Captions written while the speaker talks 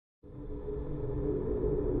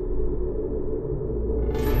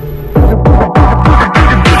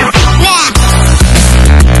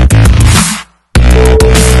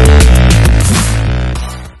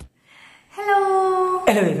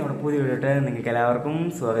എല്ലാവർക്കും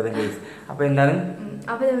സ്വാഗതം ഗൈസ്. അപ്പോൾ എന്താണ്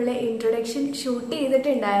അപ്പോൾ നമ്മൾ ഇൻട്രൊഡക്ഷൻ ഷൂട്ട്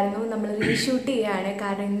ചെയ്തിട്ടുണ്ടായിരുന്നു. നമ്മൾ റീഷൂട്ട് ചെയ്യാണ്.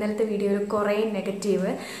 കാരണം ഇന്നലത്തെ വീഡിയോയിൽ കുറേ നെഗറ്റീവ്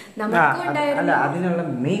അല്ല, അതിനുള്ള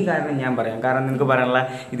മെയിൻ കാരണം ഞാൻ പറയാം. കാരണം നിങ്ങൾക്ക് പറയാനുള്ള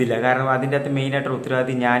ഇതില്ല. കാരണം അതിൻ്റെ അകത്ത് മെയിനായിട്ട്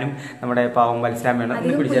ഉത്തരവാദി ഞാനും നമ്മുടെ പാവം മത്സരാമയാണ്.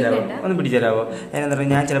 ഒന്ന് പിടിച്ചേരാവോ എന്താ പറയുക,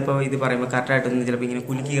 ഞാൻ ചിലപ്പോൾ ഇത് പറയുമ്പോൾ കറക്റ്റായിട്ടൊന്ന് ചിലപ്പോൾ ഇങ്ങനെ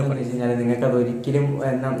കുലുക്കുക പറഞ്ഞു കഴിഞ്ഞാൽ നിങ്ങൾക്ക് അത് ഒരിക്കലും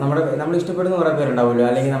നമ്മൾ ഇഷ്ടപ്പെടുന്ന കുറേ പേരുണ്ടാവുമല്ലോ,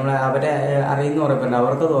 അല്ലെങ്കിൽ നമ്മൾ അവരെ അറിയുന്ന കുറേ പേരുണ്ട്,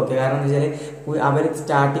 അവർക്കത് ഓക്കെ. കാരണം എന്താ വെച്ചാൽ അവർ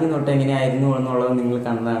സ്റ്റാർട്ടിങ് തൊട്ട് എങ്ങനെയായിരുന്നു എന്നുള്ളത് നിങ്ങൾ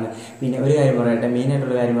കണ്ടതാണ്. പിന്നെ ഒരു കാര്യം പറയട്ടെ,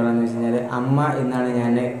 മെയിനായിട്ടുള്ള കാര്യം പറയാമെന്ന് വെച്ച് കഴിഞ്ഞാൽ അമ്മ എന്നാണ്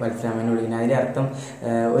ഞാൻ മത്സരാമേനെ വിളിക്കുന്നത്. അതിൻ്റെ അർത്ഥം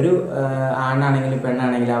ഒരു ആണാണെങ്കിലും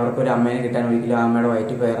പെണ്ണാണെങ്കിലും അവർക്കൊരു അമ്മേനെ കിട്ടാൻ ഒരിക്കലും അമ്മയുടെ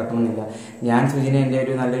വയറ്റിൽ പേരട്ടണമെന്നില്ല. ഞാൻ സുജിനെ എൻ്റെ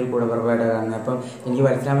ഒരു നല്ലൊരു കൂടപ്പിറപ്പായിട്ട് കാണുന്നത്. അപ്പം എനിക്ക്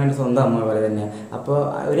മത്സരാമേൻ്റെ സ്വന്തം അമ്മ പോലെ തന്നെയാണ്. അപ്പോൾ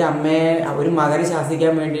ഒരു അമ്മയെ, ഒരു മകനെ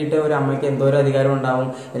ശാസിക്കാൻ വേണ്ടിയിട്ട് ഒരു അമ്മയ്ക്ക് എന്തോരം അധികാരം ഉണ്ടാവും.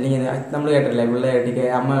 അല്ലെങ്കിൽ നമ്മൾ കേട്ടില്ലേ, പിള്ളേ കേട്ടിക്ക്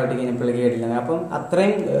അമ്മ കേട്ടിക്കഴിഞ്ഞാൽ പിള്ളേക്ക് കേട്ടില്ല. അപ്പം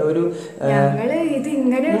അത്രയും ഒരു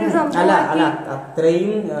അല്ല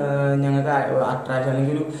അത്രയും ഞങ്ങൾക്ക് അട്രാക്ഷൻ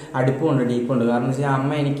അല്ലെങ്കിൽ ഒരു അടുപ്പമുണ്ട്, ഡീപ്പുണ്ട്. കാരണം എന്ന് വെച്ചാൽ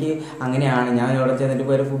അമ്മ എനിക്ക് അങ്ങനെയാണ്. ഞാൻ ഇവിടെ ചെന്നിട്ട്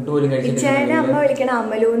പോയി ഫുഡ് പോലും കഴിച്ചിട്ടില്ല.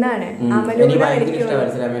 എനിക്ക് ഭയങ്കര ഇഷ്ടമാണ്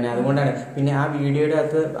മത്സരാമേനെ. അതുകൊണ്ടാണ് പിന്നെ ആ വീഡിയോയുടെ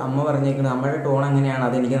അകത്ത് അമ്മ പറഞ്ഞേക്കുന്നത് അമ്മയുടെ ടോൺ അങ്ങനെയാണ്,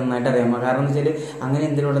 അതെനിക്ക് നന്നായിട്ട് അറിയാം. കാരണം എന്ന് വെച്ചാൽ അങ്ങനെ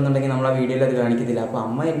എന്തെങ്കിലും ഉണ്ടെന്നുണ്ടെങ്കിൽ നമ്മൾ ആ വീഡിയോയിൽ അത് കാണിക്കത്തില്ല. അപ്പോൾ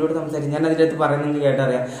അമ്മ എന്നോട് സംസാരിച്ച് ഞാൻ അതിൻ്റെ അകത്ത് പറയുന്നത്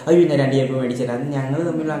കേട്ടറിയാം. അത് പിന്നെ 2 ചേപ്പ് മേടിച്ചില്ല. അത് ഞങ്ങൾ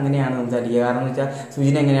തമ്മിൽ അങ്ങനെയാണ് സംസാരിക്കുക. കാരണം എന്ന് വെച്ചാൽ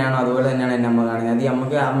സുജിൻ എങ്ങനെയാണോ അതുപോലെ തന്നെയാണ് എന്നെ അമ്മ കാണുന്നത്. അത്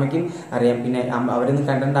അമ്മയ്ക്കും അറിയാം. പിന്നെ അവരൊന്നും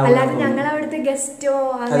കണ്ടിട്ടുണ്ടാവും.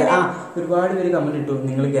 ഒരുപാട് പേര് കമന്റ് ഇട്ടു,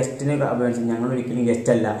 നിങ്ങൾ ഗസ്റ്റിനെ അപേക്ഷിച്ച് ഞങ്ങൾ ഒരിക്കലും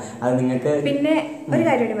ഗസ്റ്റ് അല്ല. അത് നിങ്ങൾക്ക് പിന്നെ ഒരു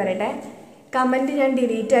കാര്യം പറയട്ടെ, കമന്റ് ഞാൻ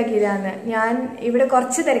ഡിലീറ്റ് ആക്കിയതാന്ന്. ഞാൻ ഇവിടെ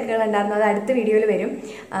കുറച്ച് തിരക്കുകളുണ്ടായിരുന്നു, അത് അടുത്ത വീഡിയോയിൽ വരും.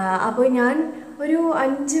 അപ്പോൾ ഞാൻ ഒരു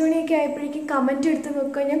 5 മണിയൊക്കെ ആയപ്പോഴേക്കും കമന്റ് എടുത്ത്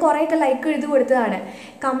നോക്കുക. ഞാൻ കുറേയൊക്കെ ലൈക്ക് എഴുതി കൊടുത്തതാണ്.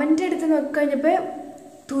 കമന്റ് എടുത്ത് നോക്കിക്കഴിഞ്ഞപ്പോൾ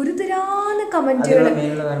തുരുതുരാന്ന് കമന്റുകൾ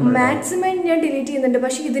മാക്സിമം ഞാൻ ഡിലീറ്റ് ചെയ്യുന്നുണ്ട്.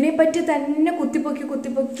 പക്ഷെ ഇതിനെ പറ്റി തന്നെ കുത്തിപ്പൊക്കി കൊണ്ട്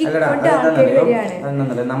ആൾക്കാർ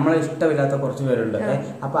വരികയാണ്. നമ്മളെ ഇഷ്ടമില്ലാത്ത കുറച്ച് പേരുണ്ട്.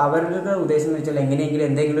 അപ്പൊ അവരുടെ ഉദ്ദേശം എന്ന് വെച്ചാൽ എങ്ങനെയെങ്കിലും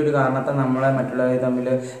എന്തെങ്കിലും ഒരു കാരണത്താൽ നമ്മളെ മറ്റുള്ളവർ തമ്മിൽ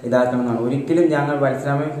ഇതാക്കണം എന്നാണ്. ഒരിക്കലും ഞങ്ങൾ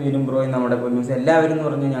മത്സരാമയും ഫീലും ബ്രോയും നമ്മുടെ പൊന്നൂസ് എല്ലാവരും എന്ന്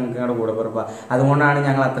പറഞ്ഞാൽ ഞങ്ങൾക്ക് ഞങ്ങളുടെ കൂടെ പുറപ്പാ. അതുകൊണ്ടാണ്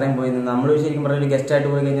ഞങ്ങൾ അത്രയും പോയി നിന്ന്. നമ്മൾ ശരിക്കും പറഞ്ഞ ഒരു ഗസ്റ്റ് ആയിട്ട്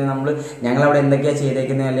പോയി കഴിഞ്ഞാൽ ഞങ്ങൾ അവിടെ എന്തൊക്കെയാ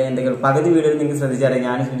ചെയ്തേക്കുന്നത്, അല്ലെങ്കിൽ എന്തെങ്കിലും പകുതി വീഡിയോയിൽ നിങ്ങൾക്ക് ശ്രദ്ധിച്ചറിയാം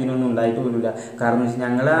ഞാനും സുജിനൊന്നും ഉണ്ടായിട്ട് പോലില്ല. കാരണം എന്ന് വെച്ചാൽ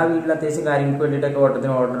ഞങ്ങൾ ആ വീട്ടിൽ അത്യാവശ്യം കാര്യങ്ങൾക്ക് വേണ്ടിയിട്ടൊക്കെ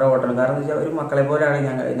ഓട്ടണം. കാരണം എന്ന് വെച്ചാൽ ഒരു മക്കളെ പോലെയാണ്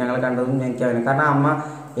ഞങ്ങളെ കണ്ടതും എനിക്ക് അറിയാം. കാരണം അമ്മ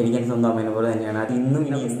എനിക്ക് എൻ്റെ സ്വന്തം അമ്മേനെ പോലെ തന്നെയാണ്. അത് ഇന്നും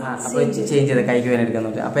അപ്പോൾ ചേഞ്ച് ചെയ്ത് കൈക്ക് വേദന എടുക്കാന്ന്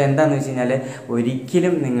വെച്ചാൽ. അപ്പോൾ എന്താണെന്ന് വെച്ച് കഴിഞ്ഞാൽ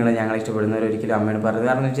ഒരിക്കലും നിങ്ങൾ ഞങ്ങളെ ഇഷ്ടപ്പെടുന്നവർ ഒരിക്കലും അമ്മേനെ പറയുന്നത്.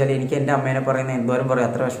 കാരണം എന്ന് വെച്ചാൽ എനിക്ക് എൻ്റെ അമ്മേനെ പറയുന്നത് എന്തോരം പറയും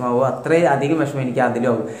അത്ര വിഷമമാവും, അത്രയും അധികം വിഷമം എനിക്ക്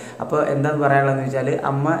അതിലാവും. അപ്പോൾ എന്താണെന്ന് പറയാനുള്ളതെന്ന് വെച്ചാൽ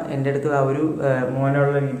അമ്മ എൻ്റെ അടുത്ത് ആ ഒരു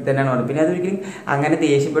മോനുള്ള രീതി തന്നെയാണ് പറഞ്ഞത്. പിന്നെ അതൊരിക്കലും അങ്ങനെ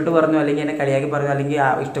ദേഷ്യപ്പെട്ട് പറഞ്ഞു, അല്ലെങ്കിൽ എന്നെ കളിയാക്കി പറഞ്ഞു, അല്ലെങ്കിൽ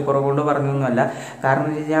ഇഷ്ടക്കുറവ് കൊണ്ട് പറഞ്ഞൊന്നുമല്ല. കാരണം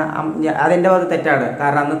എന്ന് വെച്ച് കഴിഞ്ഞാൽ അതെൻ്റെ ഭാഗത്ത് തെറ്റാണ്.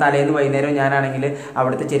 കാരണം അന്ന് തലേന്ന് വൈകുന്നേരം ഞാനാണെങ്കിൽ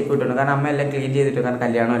അവിടുത്തെ ചെരുപ്പ് ഇട്ടുണ്ട്. കാരണം അമ്മ എല്ലാം ക്ലീൻ ചെയ്തിട്ട്, കാരണം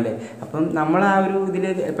കല്യാണമല്ലേ. അപ്പം നമ്മൾ ആ ഒരു ഇതിൽ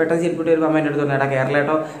പെട്ടെന്ന് ചെരുപ്പിട്ട് വരുമ്പോൾ അമ്മ എൻ്റെ അടുത്ത് പറഞ്ഞു, എടാ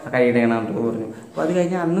കേരളേട്ടോ കൈയിടണം എന്ന് പറഞ്ഞു. അപ്പോൾ അത്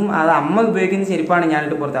കഴിഞ്ഞാൽ അന്നും അത് അമ്മ ഉപയോഗിക്കുന്ന ചെരുപ്പാണ്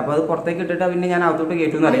ഞാനിട്ട് പുറത്ത്. അപ്പോൾ അത് പുറത്തേക്ക് ഇട്ടിട്ട് പിന്നെ ഞാൻ അകത്തോട്ട്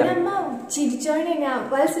കയറ്റുമെന്ന് അറിയാം.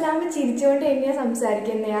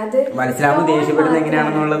 മത്സരാമ ദേഷ്യപ്പെടുന്ന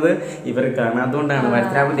എങ്ങനെയാണെന്നുള്ളത് ഇവർക്കാണ്. അതുകൊണ്ടാണ്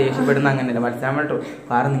മത്സരാമ ദേഷ്യപ്പെടുന്ന അങ്ങനെയല്ല. മത്സരാമ കേട്ടോ,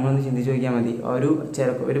 കാരണം നിങ്ങളൊന്ന് ചിന്തിച്ച് നോക്കിയാൽ മതി. ഒരു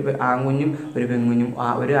ആൺകുഞ്ഞും ഒരു പെൺകുഞ്ഞും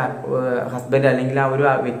ഒരു ഹസ്ബൻഡ് അല്ലെങ്കിൽ ആ ഒരു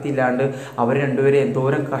വ്യക്തി ഇല്ലാണ്ട് അവർ രണ്ടുപേരും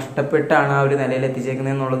എന്തോരം കഷ്ടപ്പെട്ടാണ് ആ ഒരു നിലയിൽ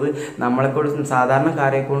എത്തിച്ചേക്കുന്നത് എന്നുള്ളത് നമ്മളെക്കൊണ്ട്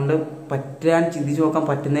സാധാരണക്കാരെ കൊണ്ട് പറ്റാൻ ചിന്തിച്ച് നോക്കാൻ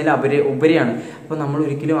പറ്റുന്നതിൽ ഉപരിയാണ്. അപ്പം നമ്മൾ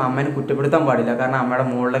ഒരിക്കലും അമ്മേനെ കുറ്റപ്പെടുത്താൻ പാടില്ല. കാരണം അമ്മയുടെ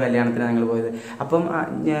മോളുടെ കല്യാണത്തിനാണ് ഞങ്ങൾ പോയത്. അപ്പം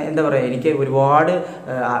എന്താ പറയുക, എനിക്ക് ഒരുപാട്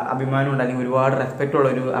അഭിമാനമുണ്ട്, അല്ലെങ്കിൽ ഒരുപാട് റെസ്പെക്റ്റ് ഉള്ള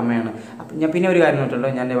ഒരു അമ്മയാണ്. അപ്പം ഞാൻ പിന്നെ ഒരു കാര്യം നോട്ടുണ്ടോ,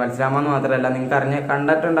 ഞാൻ മത്സരാമെന്ന് മാത്രമല്ല, നിങ്ങൾക്ക്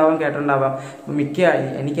കണ്ടിട്ടുണ്ടാവാം കേട്ടിട്ടുണ്ടാവാം,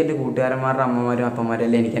 എനിക്ക് എൻ്റെ കൂട്ടുകാരന്മാരുടെ അമ്മമാരും അപ്പന്മാരും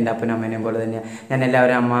അല്ലെ എനിക്ക് എൻ്റെ അപ്പനും അമ്മേനെയും പോലെ തന്നെയാണ് ഞാൻ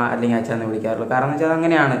എല്ലാവരും അമ്മ അല്ലെങ്കിൽ അച്ഛന്ന് വിളിക്കാറുള്ളൂ. കാരണം എന്ന് വെച്ചാൽ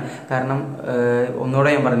അങ്ങനെയാണ്. കാരണം ഒന്നുകൂടെ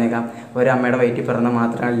ഞാൻ പറഞ്ഞേക്കാം, ഒരമ്മയുടെ വയറ്റിൽ പിറന്ന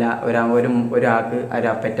മാത്രമല്ല ഒരാൾക്ക് ഒരു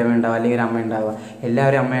പെറ്റമ്മ ഉണ്ടാവുക അല്ലെങ്കിൽ ഒരു അമ്മ ഉണ്ടാവുക,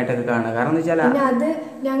 എല്ലാവരും അമ്മയായിട്ടൊക്കെ കാണുക. കാരണം എന്ന് വെച്ചാൽ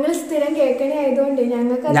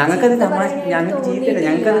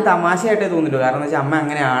ഞങ്ങൾക്കത് തമാശയായിട്ടേ തോന്നിട്ടു. കാരണം എന്ന് വെച്ചാൽ അമ്മ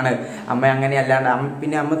അങ്ങനെയാണ്, അമ്മ അങ്ങനെ അല്ലാണ്ട്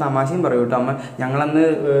പിന്നെ അമ്മ തമാശയും പറയും കേട്ടോ. അമ്മ ഞങ്ങളന്ന്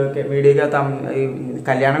വീഡിയോക്കകത്ത്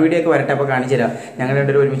കല്യാണ വീഡിയോ ഒക്കെ വരട്ടെ അപ്പോൾ കാണിച്ചു തരാം, ഞങ്ങൾ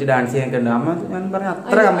രണ്ടുപേരും ഒരുമിച്ച് ഡാൻസ് ചെയ്യാനൊക്കെ ഉണ്ട്. അമ്മ ഞാൻ പറഞ്ഞ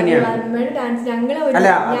അത്ര കമ്പനിയാണ്. അല്ല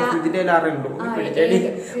ഇതിന്റെ എല്ലാവരും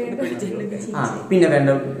പിന്നെ വേണ്ട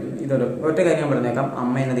ഇതൊരു ഒറ്റ കാര്യം പറഞ്ഞേക്കാം,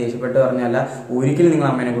 അമ്മ എന്നെ ദേഷ്യപ്പെട്ട് പറഞ്ഞല്ല, ഒരിക്കലും നിങ്ങൾ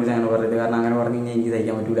അമ്മേനെ കുറിച്ച് അങ്ങനെ പറയരുത്. കാരണം അങ്ങനെ പറഞ്ഞു കഴിഞ്ഞാൽ എനിക്ക്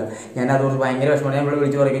തയ്ക്കാൻ പറ്റില്ല. ഞാൻ അതുകൊണ്ട് ഭയങ്കര വിഷമമാണ്. നമ്മൾ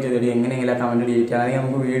വിളിച്ച് പറയുകയും ചെയ്തു എങ്ങനെയെങ്കിലും കമന്റ് ഡിലീറ്റ് ചെയ്യാം, അല്ലെങ്കിൽ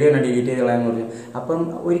നമുക്ക് വീഡിയോ തന്നെ ഡിലീറ്റ് ചെയ്ത് കളയാന്ന് പറഞ്ഞു. അപ്പം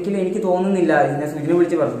ഒരിക്കലും എനിക്ക് തോന്നുന്നില്ല. ഞാൻ സുജിനെ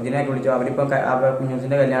വിളിച്ച് പറഞ്ഞു, സുജിനെയൊക്കെ വിളിച്ചു, അവരിപ്പം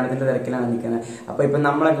കുഞ്ഞൂസിന്റെ കല്യാണത്തിന്റെ തിരക്കിലാണ് നിൽക്കുന്നത്. അപ്പൊ ഇപ്പം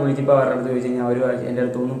നമ്മളൊക്കെ വിളിച്ചപ്പോൾ അവരുടെ അടുത്ത് ചോദിച്ചു കഴിഞ്ഞാൽ അവർ എൻ്റെ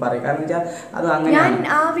അടുത്തൊന്നും പറയും. കാരണം വെച്ചാൽ അത് അങ്ങനെയാണ്.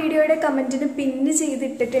 ആ വീഡിയോയുടെ കമന്റിന് പിൻ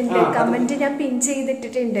ചെയ്തിട്ടിട്ടുണ്ട്, കമന്റ് ഞാൻ പിൻ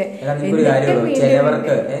ചെയ്തിട്ടിട്ടുണ്ട്. ഒരു കാര്യമുള്ളൂ,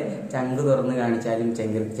 ചിലവർക്ക് ചങ്ക് തുറന്ന് കാണിച്ചാലും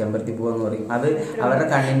ചെമ്പരത്തി പൂവെന്ന് പറയും. അത് അവരുടെ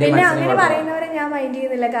കണ്ണിന്റെ അങ്ങനെ പറയുന്നവരെ ഞാൻ മൈൻഡ്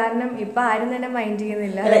ചെയ്യുന്നില്ല. കാരണം കാരണം ഇപ്പൊ ആരും തന്നെ മൈൻഡ്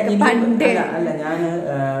ചെയ്യുന്നില്ല. അല്ല ഞാൻ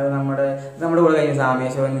നമ്മുടെ കൂടെ കഴിഞ്ഞ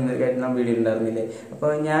സാമേശ്വരൻ കേട്ടുന്ന വീഡിയോ ഉണ്ടായിരുന്നില്ലേ? അപ്പൊ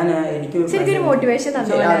ഞാൻ എനിക്ക് മോട്ടിവേഷൻ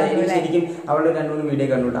ശരിക്കും അവളുടെ 2-3 വീഡിയോ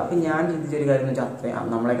കണ്ടുവിട്ടു. അപ്പൊ ഞാൻ ചിന്തിച്ചൊരു കാര്യം എന്ന് വെച്ചാൽ അത്രയും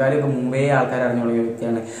നമ്മളെക്കാളൊക്കെ മുമ്പേ ആൾക്കാർ അറിഞ്ഞു തുടങ്ങിയ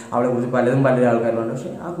വ്യക്തിയാണ്. അവളെ കുറിച്ച് പലരും ആൾക്കാരുണ്ട്.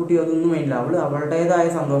 പക്ഷെ ആ കുട്ടി അതൊന്നും വേണ്ടില്ല. അവളുടേതായ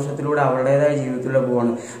സന്തോഷത്തിലൂടെ അവളുടേതായ ജീവിതത്തിലൂടെ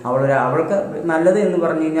പോവാണ്. അവൾക്ക് നല്ലത് എന്ന്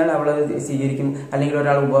പറഞ്ഞു കഴിഞ്ഞാൽ അവളത് സ്വീകരിക്കും. അല്ലെങ്കിൽ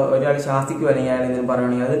ഒരാൾ ശാസിക്കും, അല്ലെങ്കിൽ അയാൾ എന്തെങ്കിലും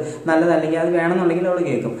പറയുകയാണെങ്കിൽ അത് നല്ലതല്ലെങ്കിൽ അത് വേണമെന്നുണ്ടെങ്കിൽ അവൾ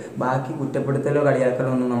കേൾക്കും. ബാക്കി കുറ്റപ്പെടുത്തലോ കളിയാക്കലോ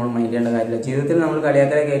ഒന്നും നമ്മൾ മൈൻഡ് ചെയ്യേണ്ട കാര്യമില്ല. ജീവിതത്തിൽ നമ്മൾ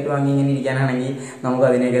കളിയാക്കലൊക്കെ ഏറ്റുവാങ്ങി ഇങ്ങനെ ഇരിക്കാനാണെങ്കിൽ നമുക്ക്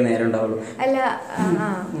അതിനൊക്കെ നേരം ഉണ്ടാവുള്ളൂ.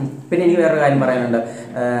 പിന്നെ എനിക്ക് വേറൊരു കാര്യം പറയാനുണ്ട്.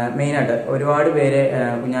 മെയിനായിട്ട് ഒരുപാട് പേര്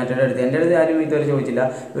കുഞ്ഞാറ്റയുടെ അടുത്ത്, എൻ്റെ അടുത്ത് ആരും ഇതുവരെ ചോദിച്ചില്ല,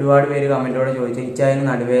 ഒരുപാട് പേര് കമന്റോടെ ചോദിച്ചു ഇച്ചായന്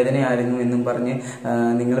നടുവേദനയായിരുന്നു എന്നും പറഞ്ഞ്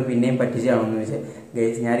നിങ്ങൾ പിന്നെയും പറ്റിച്ചാണെന്ന് ചോദിച്ചാൽ,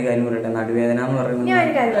 ഗൈസ് ഞാനൊരു കാര്യം പറയട്ടെ, നടുവേദന എന്ന്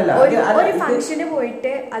പറയുന്നത് ഒരു ഫംഗ്ഷന്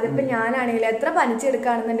പോയിട്ട് അതിപ്പോ ഞാനാണെങ്കിൽ എത്ര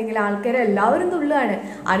പനിച്ചെടുക്കുകയാണെന്നുണ്ടെങ്കിൽ ആൾക്കാർ എല്ലാവരും തുള്ളുകയാണ്,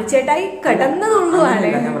 അനുചേട്ടായി കിടന്ന തുള്ളുവാണ്.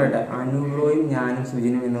 ഞാൻ പറയട്ടെ, അനുബ്രോയും ഞാനും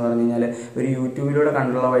സുജിനും എന്ന് പറഞ്ഞു കഴിഞ്ഞാൽ ഒരു യൂട്യൂബിലൂടെ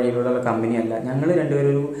കണ്ടുള്ള വഴിയിലുള്ള കമ്പനിയല്ല. ഞങ്ങൾ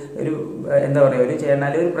രണ്ടുപേരും ഒരു എന്താ പറയുക, ഒരു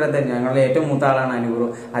ചേട്ടനാല് ഒരു ബ്രദർ. ഞങ്ങളുടെ ഏറ്റവും മൂത്ത ആളാണ് അനുബ്രോ.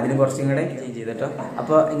 അതിന് കുറച്ചും കൂടെ ചേഞ്ച് ചെയ്തിട്ടോ.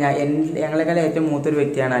 അപ്പോൾ ഞങ്ങളെക്കാളും ഏറ്റവും മൂത്തൊരു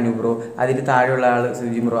വ്യക്തിയാണ് അനുബ്രോ. അതിന് താഴെയുള്ള ആൾ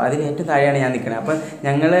സുജിൻ ബ്രോ. അതിന് ഏറ്റവും താഴെയാണ് ഞാൻ നിൽക്കുന്നത്. അപ്പം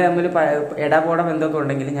ഞങ്ങൾ തമ്മിൽ എടാപോടം എന്തൊക്കെ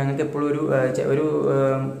ഉണ്ടെങ്കിലും ഞങ്ങൾക്ക് എപ്പോഴും ഒരു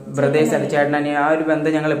ബ്രദേഴ്സ് അല്ല ചേട്ടനെ ആ ഒരു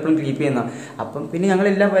ബന്ധം ഞങ്ങൾ എപ്പോഴും കീപ്പ് ചെയ്യുന്ന. അപ്പം പിന്നെ ഞങ്ങൾ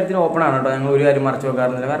എല്ലാ കാര്യത്തിലും ഓപ്പൺ ആണ് കേട്ടോ. ഞങ്ങൾ ഒരു കാര്യം മറച്ചു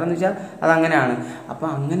വെക്കാറുന്നില്ല. കാരണം എന്ന് വെച്ചാൽ അതങ്ങനെയാണ്. അപ്പം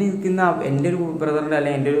അങ്ങനെ നിൽക്കുന്ന എൻ്റെ ഒരു ബ്രദറിൻ്റെ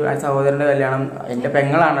അല്ലെങ്കിൽ എൻ്റെ ഒരു സഹോദരൻ്റെ കല്യാണം എൻ്റെ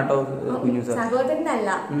പെങ്ങളാണ് കേട്ടോ കുഞ്ഞു സാർ. സഹോദരനല്ല,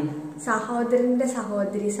 സഹോദരന്റെ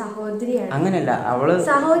സഹോദരിയാണ്. അങ്ങനല്ല, അവള്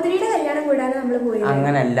സഹോദരിയുടെ കല്യാണം കൂടാണ് നമ്മൾ പോയത്.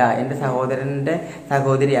 അങ്ങനല്ല, എന്റെ സഹോദരന്റെ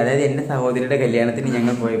സഹോദരി, അതായത് എന്റെ സഹോദരിയുടെ കല്യാണത്തിന്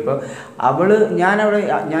ഞങ്ങൾ പോയപ്പോൾ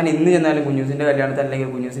ഞാൻ എന്ന് ചെന്നാലും കുഞ്ഞൂസിന്റെ കല്യാണത്തിൽ അല്ലെങ്കിൽ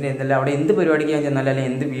കുഞ്ഞൂസിന്റെ എന്തെല്ലാം അവിടെ എന്ത് പരിപാടിക്ക് ഞാൻ ചെന്നാലും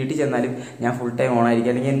അല്ലെങ്കിൽ എന്ത് വീട്ടിൽ ചെന്നാലും ഞാൻ ഫുൾ ടൈം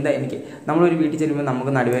ഓണായിരിക്കും. അല്ലെങ്കിൽ എനിക്ക് നമ്മളൊരു വീട്ടിൽ ചെല്ലുമ്പോൾ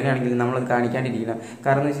നമുക്ക് നടുവേദനയാണെങ്കിൽ നമ്മളത് കാണിക്കാണ്ടിരിക്കണം.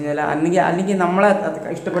 കാരണം എന്ന് വെച്ച് കഴിഞ്ഞാൽ അല്ലെങ്കിൽ നമ്മളെ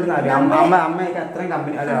ഇഷ്ടപ്പെടുന്ന അമ്മയൊക്കെ അത്രയും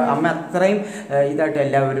കമ്പനി അല്ല, അമ്മ അത്രയും ഇതായിട്ട്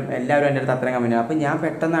എല്ലാവരും എൻ്റെ അടുത്ത് അത്രയും കമ്പനിയാണ്. അപ്പം ഞാൻ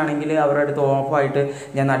പെട്ടെന്നാണെങ്കിൽ അവരുടെ അടുത്ത് ഓഫായിട്ട്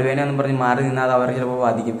ഞാൻ നടുവേന എന്ന് പറഞ്ഞ് മാറി നിന്നാൽ അത് അവരെ ചിലപ്പോൾ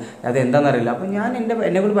ബാധിക്കും. അത് എന്താണെന്നറിയില്ല. അപ്പം ഞാൻ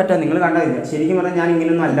എന്നെ കൊണ്ട് പറ്റാം. നിങ്ങൾ കണ്ടതില്ല, ശരിക്കും പറഞ്ഞാൽ ഞാൻ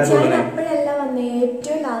ഇങ്ങനെയൊന്നും അല്ല.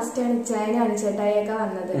 ഏറ്റവും ലാസ്റ്റാണ് ചൈനയാണ് ചേട്ടായിയൊക്കെ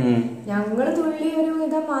വന്നത്. ഞങ്ങള് തുള്ളി ഒരു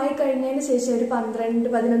വിധമായി കഴിഞ്ഞതിന് ശേഷം ഒരു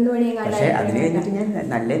 12-11 മണിയും കാണാൻ. പക്ഷേ അതിന് കഴിഞ്ഞിട്ട് ഞാൻ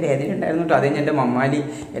നല്ല വേദന ഉണ്ടായിരുന്നു കേട്ടോ. അത് എൻ്റെ മമ്മാലി,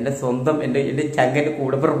 എൻ്റെ സ്വന്തം എൻ്റെ ചങ്കൻ്റെ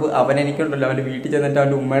കൂടപ്പിറപ്പ്, അവൻ എനിക്കുണ്ടല്ലോ, അവൻ്റെ വീട്ടിൽ ചെന്നിട്ട്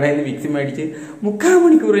അവൻ്റെ ഉമ്മയുടെ നിന്ന് വിക്സ് മേടിച്ച് 3/4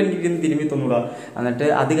 മണിക്കൂർ എനിക്ക് ഇരുന്ന് തിരുമ്പി തന്നൂടാ. എന്നിട്ട്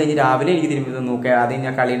അത് കഴിഞ്ഞ് രാവിലെ എനിക്ക് തിരുമ്പി തന്നു. അത്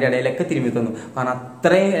ഞാൻ കളിയുടെ ഇടയിലൊക്കെ തിരുമ്പി തന്നു. കാരണം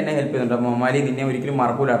അത്രയും എന്നെ ഹെൽപ്പ് ചെയ്യുന്നുണ്ട്. മമ്മാലി നിന്നെ ഒരിക്കലും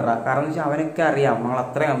മറക്കൂലാട്ടാ. കാരണം എന്ന് വെച്ചാൽ അവനൊക്കെ അറിയാം നമ്മൾ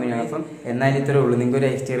അത്രയും കമ്പനിയാണ്. അപ്പം എന്നാലും ഇത്രേ ഉള്ളൂ. നിങ്ങൾക്ക് ഒരു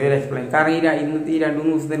ചെറിയൊരു എക്സ്പ്ലെയിൻ. കാരണം ഇന്നത്തെ ഈ 2-3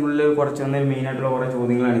 ദിവസത്തിനുള്ളിൽ കുറച്ച് വന്നൊരു മെയിനായിട്ടുള്ള കുറേ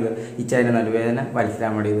ചോദ്യങ്ങളാണിത്. ഇച്ചായൻ്റെ നടുവേദന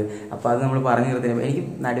മനസ്സിലാൻ വേണ്ടിയത്. അപ്പോൾ അത് നമ്മൾ പറഞ്ഞു നിർത്തുന്നത്. എനിക്ക്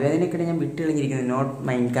നടുവേദനയൊക്കെ ഞാൻ വിട്ട് കളഞ്ഞിരിക്കുന്നത് നോട്ട്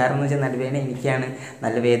മൈൻഡ്. കാരണം എന്ന് വെച്ചാൽ നടുവേദന എനിക്കാണ്,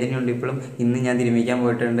 നല്ല വേദനയുണ്ട് ഇപ്പോഴും. ഇന്ന് ഞാൻ തിരുമിക്കാൻ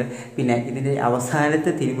പോയിട്ടുണ്ട്. പിന്നെ ഇതിൻ്റെ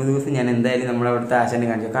അവസാനത്തെ തിരുമ്പ് ദിവസം ഞാൻ എന്തായാലും നമ്മളവിടുത്തെ ആശാനെ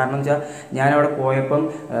കാണിച്ചു. കാരണം എന്ന് വെച്ചാൽ ഞാനവിടെ പോയപ്പം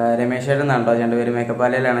രമേശേട്ടൻ എന്നാണ്ടോ രണ്ടുപേരും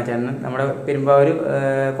മേക്കപ്പാലയിലാണ് ചേട്ടൻ, നമ്മുടെ പെരുമ്പാവൂർ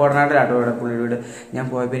കോടനാട്ടിലാട്ടോ ഇവിടെ പുള്ളിയുടെ വീട്. ഞാൻ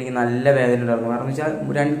പോയപ്പോൾ എനിക്ക് നല്ല വേദന ഉണ്ടായിരുന്നു. കാരണം എന്ന് വെച്ചാൽ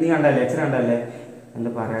നീ കണ്ടല്ലേ, എക്സ്റേ കണ്ടല്ലേ,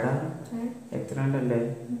 എന്താ പറയടാ, എക്സ്റേ കണ്ടല്ലേ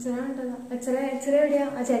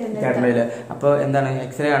ചേട്ടനില്ല. അപ്പോൾ എന്താണ്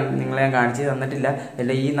എക്സ്റേ നിങ്ങളെ ഞാൻ കാണിച്ച് തന്നിട്ടില്ല.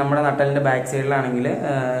 അല്ല ഈ നമ്മുടെ നട്ടലിൻ്റെ ബാക്ക് സൈഡിലാണെങ്കിൽ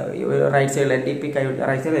റൈറ്റ് സൈഡിൽ എൻ്റെ ഇപ്പം കൈ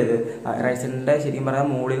റൈറ്റ് സൈഡ് ചെയ്ത് റൈറ്റ് സൈഡിൻ്റെ ശരിക്കും പറഞ്ഞാൽ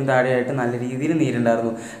മുകളിലും താഴെയായിട്ട് നല്ല രീതിയിൽ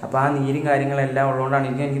നീരുണ്ടായിരുന്നു. അപ്പോൾ ആ നീരും കാര്യങ്ങളെല്ലാം ഉള്ളതുകൊണ്ടാണ്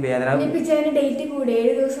എനിക്ക് വേദന.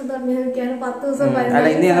 അല്ല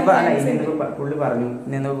ഇന്ന് ചെന്നപ്പോൾ പുള്ളി പറഞ്ഞു,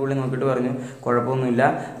 ഇന്ന് പുള്ളി നോക്കിയിട്ട് പറഞ്ഞു കുഴപ്പമൊന്നുമില്ല.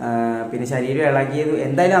 പിന്നെ ശരീരം ഇളകിയത്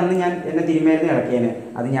എന്തായാലും അന്ന് ഞാൻ എന്നെ തിരുമേരുന്ന് ഇളക്കിയേനെ,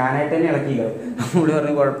 അത് ഞാനായിട്ട് തന്നെ ഇളക്കിയില്ലോ. പുള്ളി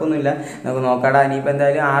പറഞ്ഞു കുഴപ്പമൊന്നുമില്ല, നമുക്ക് നോക്കാടാ. ഇനിയിപ്പോൾ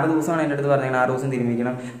എന്തായാലും 6 ദിവസമാണ് എൻ്റെ അടുത്ത് പറഞ്ഞത്, 6 ദിവസം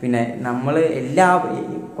തിരുമിക്കണം. പിന്നെ നമ്മൾ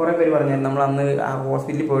കുറേ പേര് പറഞ്ഞു, നമ്മൾ അന്ന്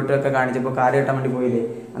ഹോസ്പിറ്റലിൽ പോയിട്ടൊക്കെ കാണിച്ചപ്പോൾ കാല് കെട്ടാൻ വേണ്ടി പോയില്ലേ,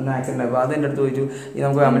 അന്ന് ആക്സിഡന്റ്. അപ്പോൾ അത് എൻ്റെ അടുത്ത് ചോദിച്ചു,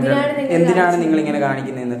 നമുക്ക് എന്തിനാണ് നിങ്ങളിങ്ങനെ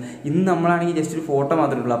കാണിക്കുന്നതെന്ന്. ഇന്ന് നമ്മളാണെങ്കിൽ ജസ്റ്റ് ഒരു ഫോട്ടോ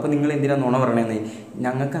മാത്രമേ ഉള്ളൂ. അപ്പോൾ നിങ്ങൾ എന്തിനാണ് നുണ പറയണതെന്ന്.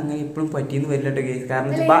 ഞങ്ങൾക്ക് അങ്ങനെ എപ്പോഴും പറ്റിയെന്ന് വരില്ലട്ടോ കേസ്.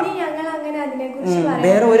 കാരണം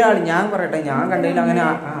വേറെ ഒരാൾ ഞാൻ പറയട്ടെ, ഞാൻ കണ്ടതിൽ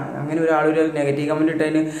അങ്ങനെ ഒരാളൊരു നെഗറ്റീവ് കമന്റ്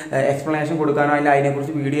ഇട്ടതിന് എക്സ്പ്ലനേഷൻ കൊടുക്കാനോ അല്ല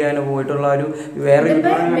അതിനെക്കുറിച്ച് വീഡിയോ ചെയ്യാനോ പോയിട്ടുള്ള ഒരു വേറെ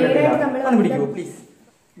പിടിക്കുമോ പ്ലീസ്.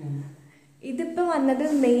 ഇതിപ്പോൾ വന്നത്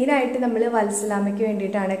മെയിനായിട്ട് നമ്മൾ വത്സലാമയ്ക്ക്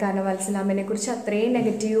വേണ്ടിയിട്ടാണ്. കാരണം വത്സലാമനെ കുറിച്ച് അത്രയും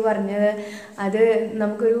നെഗറ്റീവ് പറഞ്ഞത് അത്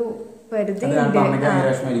നമുക്കൊരു പരിധി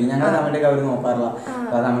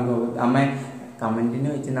അമ്മ കമന്റിന്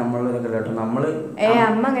വെച്ച് നമ്മളിതൊക്കെ കേട്ടോ.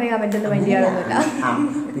 അമ്മ അങ്ങനെ കമന്റ് ഒന്നും മൈൻഡ് ചെയ്യാറൊന്നുമില്ല.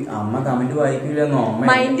 അമ്മ കമന്റ് വായിക്കില്ലെന്നോ,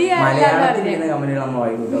 മലയാളത്തിൽ കമന്റുകൾ അമ്മ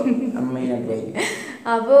വായിക്കുമല്ലോ, അമ്മ മെയിനായിട്ട് വായിക്കും.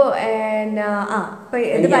 അപ്പോ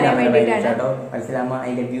ഇത് പറയാൻ വേണ്ടിയിട്ടാണ്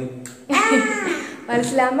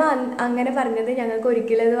വത്സലാമ അങ്ങനെ പറഞ്ഞത് ഞങ്ങൾക്ക്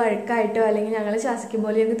ഒരിക്കലും അത് വഴക്കായിട്ടോ അല്ലെങ്കിൽ ഞങ്ങൾ ശാസിക്കും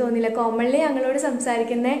പോലെ എനിക്ക് തോന്നില്ല. കോമൺലി ഞങ്ങളോട്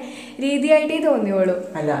സംസാരിക്കുന്ന രീതിയായിട്ടേ തോന്നിയോളൂ.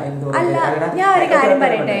 അല്ല ഞാൻ ഒരു കാര്യം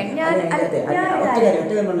പറയട്ടെ,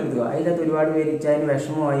 അതിനകത്ത് ഒരുപാട് പേര് ഇച്ചാന്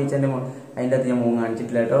വിഷമമായി അതിൻ്റെ അകത്ത് ഞാൻ മുഖം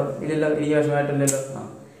കാണിച്ചിട്ടില്ല കേട്ടോ. ഇല്ലല്ലോ, എനിക്ക് വിഷമമായിട്ടില്ലല്ലോ.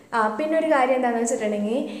 പിന്നെ ഒരു കാര്യം എന്താണെന്ന്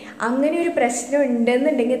വെച്ചിട്ടുണ്ടെങ്കിൽ അങ്ങനെ ഒരു പ്രശ്നം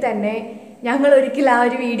ഉണ്ടെന്നുണ്ടെങ്കിൽ തന്നെ ഞങ്ങൾ ഒരിക്കലും ആ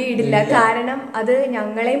ഒരു വീഡിയോ ഇടില്ല. കാരണം അത്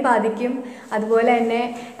ഞങ്ങളെയും ബാധിക്കും. അതുപോലെ തന്നെ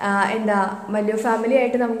എന്താ വലിയ ഫാമിലി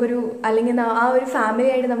ആയിട്ട് നമുക്കൊരു അല്ലെങ്കിൽ ആ ഒരു ഫാമിലി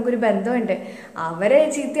ആയിട്ട് നമുക്കൊരു ബന്ധമുണ്ട്. അവരെ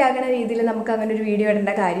ചീത്തയാക്കുന്ന രീതിയിൽ നമുക്ക് അങ്ങനെ ഒരു വീഡിയോ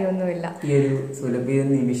ഇടേണ്ട കാര്യമൊന്നുമില്ല. ഈ ഒരു സുലഭ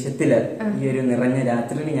നിമിഷത്തില് ഈ ഒരു നിറഞ്ഞ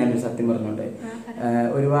രാത്രിയിൽ ഞാനൊരു സത്യം പറഞ്ഞോട്ടെ,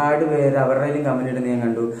 ഒരുപാട് പേര് അവരുടെയും കമന്റ് ഇടുന്ന ഞാൻ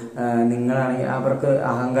കണ്ടു. നിങ്ങളാണെങ്കിൽ അവർക്ക്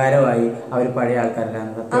അഹങ്കാരമായി അവർ പഴയ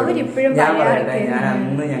ആൾക്കാരല്ലാന്ന്. ഞാൻ പറയട്ടെ, ഞാൻ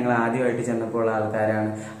അന്ന് ഞങ്ങൾ ആദ്യമായിട്ട് ചെന്നപ്പോൾ ഉള്ള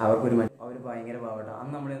ആൾക്കാരാണ്. അവർക്കൊരു ഭയങ്കര പാവട്ടോ.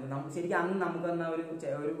 അന്ന് ശരിക്കും അന്ന് നമുക്ക് തന്ന ഒരു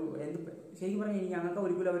ശരിക്കും പറഞ്ഞാൽ ഞങ്ങൾക്ക്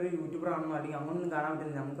ഒരിക്കലും അവരൊരു യൂട്യൂബർ ആണെന്നോ അല്ലെങ്കിൽ അങ്ങനൊന്നും കാണാൻ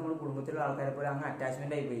പറ്റില്ല. നമുക്ക് നമ്മുടെ കുടുംബത്തിലുള്ള ആൾക്കാരെ പോലെ അങ്ങ്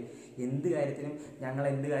അറ്റാച്ച്മെന്റ് ആയി പോയി. എന്ത് കാര്യത്തിനും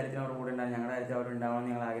അവരുടെ കൂടെ ഉണ്ടാകും, ഞങ്ങളുടെ കാര്യത്തിൽ അവർ ഉണ്ടാവണം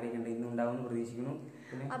ഞങ്ങൾ ആഗ്രഹിക്കുന്നുണ്ട്. ഇന്ന് ഉണ്ടാവും എന്ന് പ്രതീക്ഷിക്കുന്നു.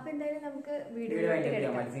 അപ്പൊ എന്തായാലും നമുക്ക്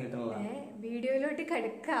വീഡിയോയിലോട്ട്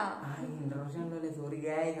കിടക്കാം. സോറി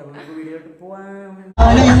ഗായ്സ്, അപ്പൊ നമുക്ക് വീഡിയോയിലോട്ട് പോവാം.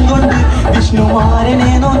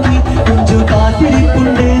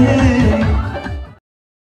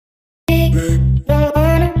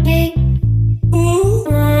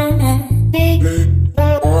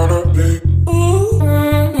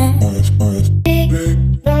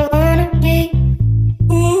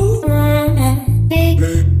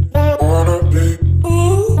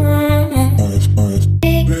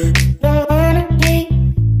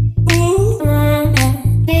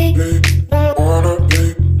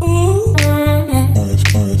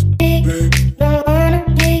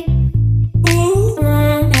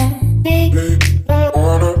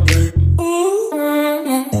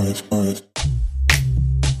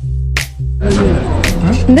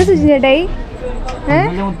 എന്താ സുജി ചേട്ടായി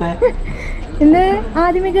ഇന്ന്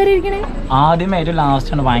ആദ്യമേ കയറി ഇരിക്കണേ? ആദ്യമേ ഏറ്റവും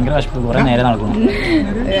ലാസ്റ്റ് ആണ്. ഭയങ്കര വിശപ്പ്, കുറെ നേരെ നടക്കണം.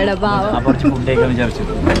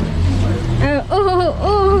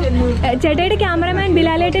 ചേട്ടായുടെ ക്യാമറമാൻ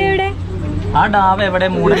ബിലാലേട്ടയുടെ ആ ഡാവ് എവിടെ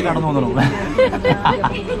മൂടി കടന്നു തോന്നുന്നു.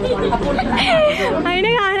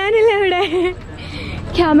 അതിനെ കാണാനില്ല എവിടെ,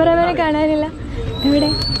 ക്യാമറമാനെ കാണാനില്ല എവിടെ.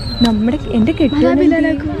 നമ്മുടെ എന്റെ കെട്ടിയോൻ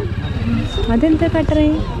അതെന്താ കട്ടറേ?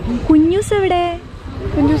 കുഞ്ഞൂസ് എവിടെ?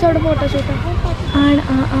 കുഞ്ഞൂസ് അവിടെ ഫോട്ടോഷൂട്ട് ആണ്.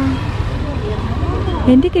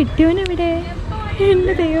 എന്റെ കെട്ടിയോനെവിടെ?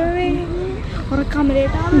 എന്റെ ദൈവമേ,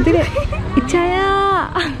 ഇച്ചായ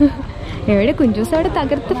എവിടെ? കുഞ്ചൂസ് അവിടെ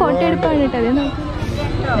തകർത്ത് ഫോട്ടോ എടുപ്പാണ് കേട്ടോ. അതേ നോക്ക്,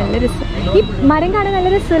 നല്ല രസം. ഈ മരം കാണാൻ നല്ല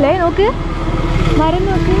രസമല്ലേ? നോക്ക് മരം,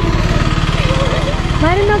 നോക്ക്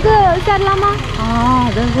മരം, നോക്ക് സർലാമ്മ.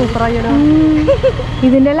 അത് സൂപ്പറായിട്ടോ.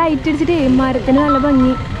 ഇതിന്റെ ലൈറ്റ് അടിച്ചിട്ട് മരത്തിന് നല്ല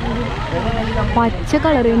ഭംഗി, പച്ച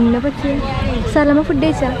കളർ എന്നെ പച്ച. സർലാമ്മ ഫുഡ്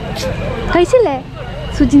കഴിച്ചില്ലേ?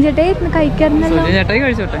 സുജിൻ ചേട്ടായി കഴിക്കാറുണ്ടല്ലോ.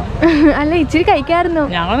 അല്ല ഇച്ചിരി കഴിക്കാറുണ്ടോ?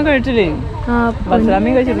 ഞങ്ങളൊന്നും കഴിച്ചില്ലേ.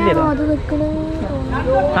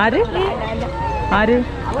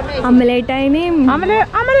 അമലേട്ടായനെയും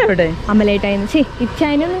അമലേട്ടായനും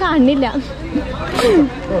ഇച്ചായനൊന്നും കാണുന്നില്ല.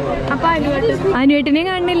 അനുവേട്ടനെയും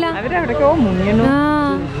കാണുന്നില്ല. ആ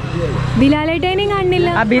ബിലാലേട്ടായനെയും കാണുന്നില്ല.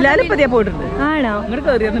 ആണോ?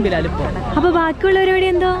 അപ്പൊ ബാക്കിയുള്ളവരോടെ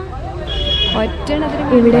എന്തോ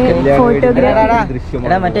ഇവിടെ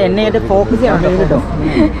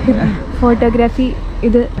ഫോട്ടോഗ്രാഫി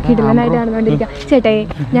ഇത് കിടലനായിട്ട് നടന്നുകൊണ്ടിരിക്കുക. ചേട്ടായി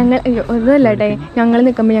ഞങ്ങൾ ഒന്നുമല്ല ചേട്ടാ, ഞങ്ങൾ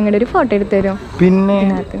നിൽക്കുമ്പോൾ ഞങ്ങളുടെ ഒരു ഫോട്ടോ എടുത്തു തരും. പിന്നെ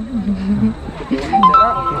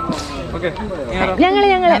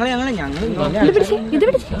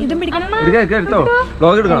ഇതും പിടിക്കണം.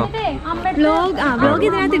 വ്ലോഗ്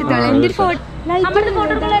ഇതിനകത്ത് എടുത്തോളാം. എന്റെ ഒരു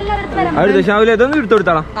ഫോട്ടോ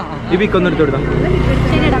എടുത്തോടുത്താളാ. ഈ പിക്കൊന്നും എടുത്തോടുത്താ.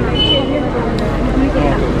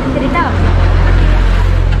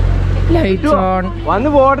 വന്ന്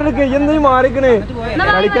ഫോട്ടോ എടുക്ക. എന്താ മാറിക്കണേ?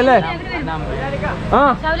 കളിക്കല്ലേ? ആ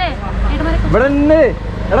ഇവിടെ ഉണ്ട്.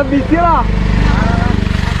 എടാ ബിസിയാ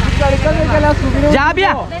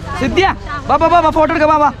ഫോട്ടോ എടുക്ക.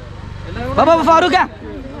 ബാബാ ബാബാ ഫാറൂഖ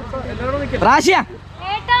റാഷിയ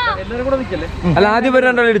അല്ല, ആദ്യം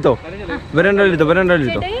വരണ്ടാളി എടുത്തോ.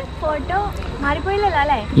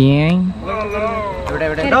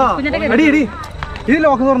 ഇത്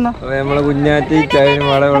ലോക്ക് തുറന്ന നമ്മളെ കുഞ്ഞാറ്റി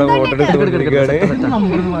ഫോട്ടോ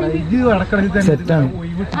എടുത്ത് സെറ്റാണ്.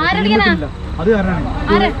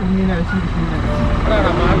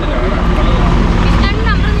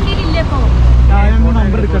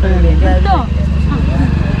 നമ്പർ എടുക്കട്ടെ.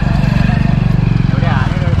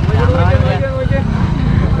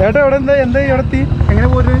 ഏട്ടാ ഇവിടെ എന്താ ഇവിടെത്തി? എങ്ങനെ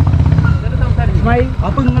പോരുന്നത്?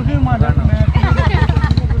 അപ്പൊ നിങ്ങൾക്ക്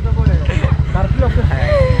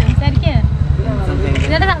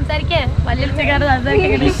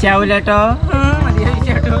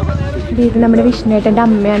ഇത് നമ്മുടെ വിഷ്ണുവേട്ടൻ്റെ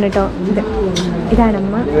അമ്മയാണ് കേട്ടോ. ഇതാണ്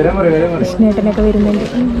അമ്മ. വിഷ്ണുവേട്ടനൊക്കെ വരുന്നുണ്ട്.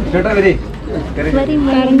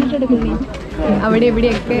 അവിടെ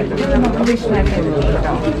എവിടെയൊക്കെ വിഷ്ണുവേട്ടൻ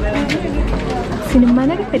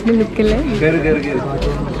സിനിമാനൊക്കെ പറ്റുന്ന ലുക്കല്ലേ.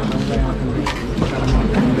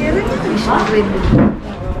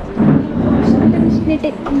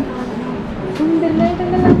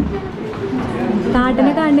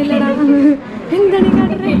 കാട്ടനെ കാണില്ലടാ. എന്താണ്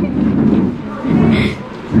കാട്ടനെ?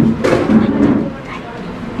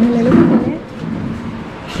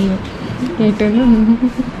 ഏറ്റവും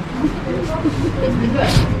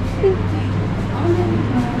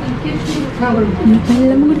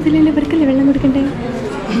വെള്ളം കൊടുത്തില്ലല്ലോ. ഇവർക്കല്ലേ വെള്ളം കൊടുക്കണ്ടേ?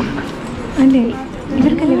 അല്ലേ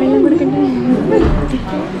ഇവർക്കല്ലേ വെള്ളം കൊടുക്കണ്ടേ?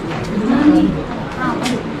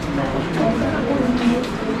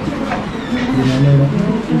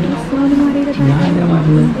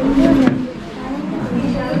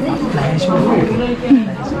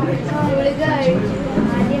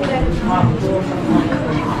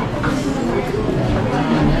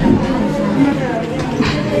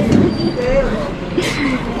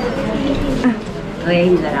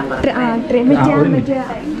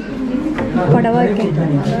 കൊടവൊക്കെ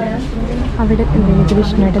അവിടെ എനിക്ക്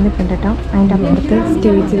വിഷ്ണുവായിട്ട് നിൽക്കണ്ട കേട്ടോ. അതിൻ്റെ അപ്പുറത്ത്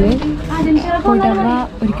സ്റ്റേജിൽ കൊടവ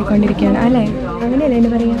ഒരുക്കിക്കൊണ്ടിരിക്കുകയാണ് അല്ലേ? അങ്ങനെയല്ലേ എന്ന്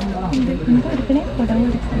പറയാം.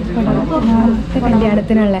 നാളത്തെ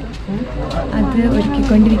കല്യാണത്തിനുള്ള അത്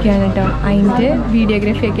ഒരുക്കിക്കൊണ്ടിരിക്കുകയാണ് കേട്ടോ. അതിൻ്റെ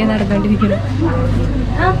വീഡിയോഗ്രാഫിയൊക്കെ നടന്നുകൊണ്ടിരിക്കുന്നത്.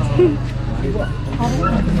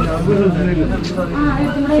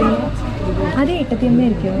 അത്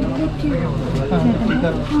ഏട്ടത്തിയമ്മയായിരിക്കും. ചേച്ചി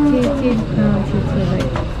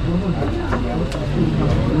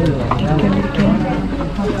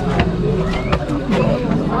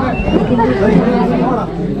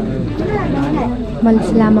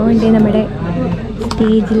മനസ്സിലാമോ ഉണ്ട്. നമ്മുടെ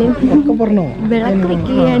സ്റ്റേജിൽ വിളക്ക്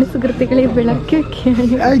വെക്കുകയാണ് സുഹൃത്തുക്കളെ. വിളക്ക്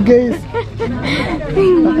വെക്കുകയാണ്.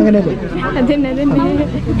 അതന്നെ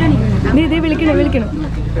ഇതേ വിളിക്കണം.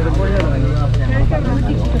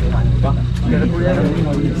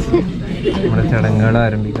 നമ്മുടെ ചടങ്ങുകൾ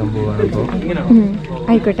ആരംഭിക്കാൻ പോവാണ്. അപ്പോൾ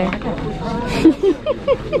ആയിക്കോട്ടെ.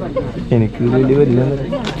 എനിക്ക് വലിയ വരില്ല.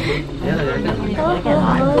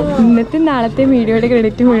 ഇന്നത്തെ നാളത്തെ വീഡിയോയുടെ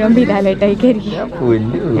ക്രെഡിറ്റ് മുഴുവൻ ബിലാലായിട്ടായിരിക്കും.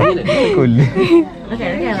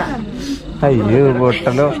 അയ്യോ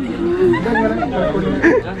പൊട്ടലോ.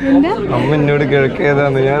 അമ്മ എന്നോട്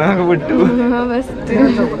കിഴക്കേതാന്ന് ഞാനാകെ വിട്ടു.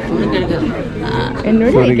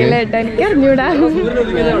 എന്നോട് കേട്ടാ എനിക്ക് അറിഞ്ഞൂടാ.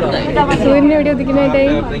 സൂര്യനെ എവിടെ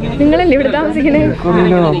ഒതുക്കണേട്ടായി? നിങ്ങളല്ലേ ഇവിടെ താമസിക്കണേ?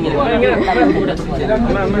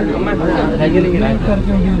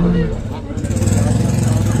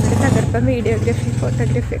 തകർപ്പം വീഡിയോഗ്രാഫി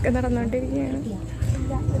ഫോട്ടോഗ്രാഫി ഒക്കെ നടന്നുകൊണ്ടിരിക്കുകയാണ്.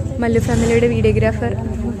 മല്ലു ഫാമിലിയുടെ വീഡിയോഗ്രാഫർ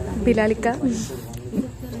ബിലാലിക്ക.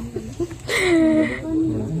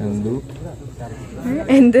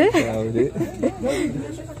 എന്ത്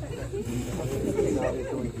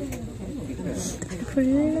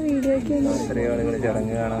ഫുള്ള് വീഡിയോ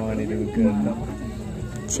ചടങ്ങ് കാണാൻ വേണ്ടിട്ട്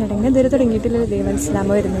ചടങ്ങ് ഇതുവരെ തുടങ്ങിയിട്ടില്ല.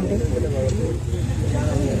 മനസ്സിലാമോ വരുന്നുണ്ട്.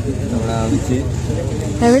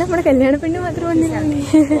 എവിടെ നമ്മുടെ കല്യാണ പെണ്ണ് മാത്രം വന്നില്ലേ?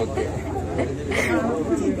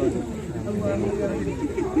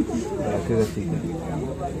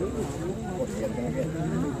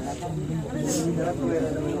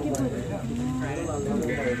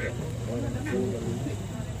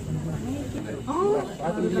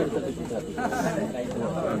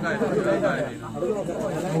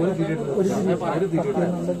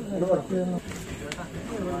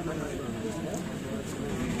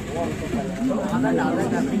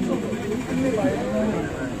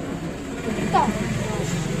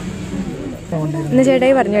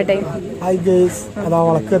 ചേട്ടായി പറഞ്ഞു ചേട്ടായി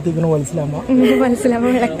മനസ്സിലാമോ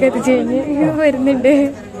വിളക്ക് എത്തിച്ചു കഴിഞ്ഞ് വരുന്നുണ്ട്.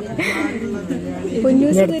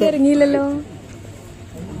 പൊന്നൂസ് ഇതുവരെ ഇറങ്ങിയില്ലല്ലോ.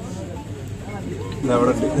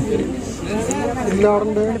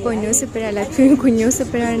 പൊന്നൂസ് ഇപ്പോഴല്ല, കുഞ്ഞൂസ്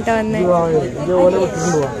ഇപ്പോഴാണ് കേട്ടോ വന്നേ.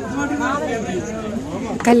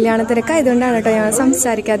 കല്യാണത്തിനൊക്കെ ആയതുകൊണ്ടാണ് കേട്ടോ ഞാൻ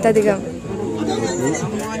സംസാരിക്കാത്ത അധികം.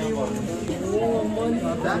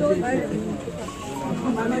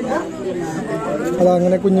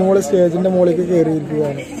 അതങ്ങനെ കുഞ്ഞുമോള് സ്റ്റേജിന്റെ മുകളിലേക്ക്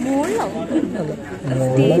കയറിയിരിക്കുകയാണ്.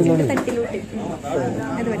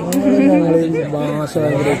 ഭാഷ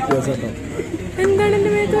ഭയങ്കര വ്യത്യാസം. എന്താണ് എന്റെ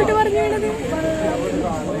മേത്തോട്ട് പറഞ്ഞു?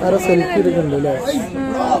 ആരോ സെൽഫി എടുക്കുന്നുണ്ട് അല്ലേ?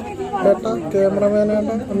 ചേട്ടാ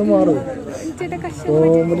ക്യാമറമാനാണ്ട ഒന്ന് മാറും.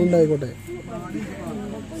 കോമഡി ഉണ്ടായിക്കോട്ടെ.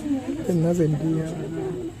 എന്നാ സെൻഡ് ചെയ്യാം.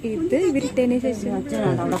 ഇത് ഇവരിട്ടതിന് ശേഷം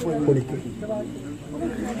പൊടിക്കും.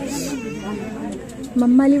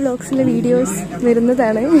 മമ്മാലി വ്ളോഗ്സിലെ വീഡിയോസ്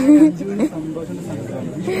വരുന്നതാണ്.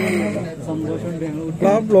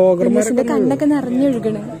 ബ്ലോഗർമാരുടെ കണ്ണൊക്കെ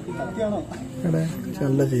നിറഞ്ഞൊഴുകണ്.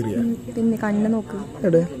 പിന്നെ കണ്ണ് നോക്ക്,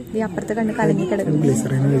 ഈ അപ്പുറത്തെ കണ്ണ് കലങ്ങി കിടക്കണേ.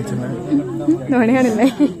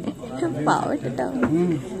 പാവട്ടോ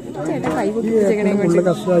ചേട്ടാ കൈ പൊക്കിപ്പിടിച്ചേക്കണേ.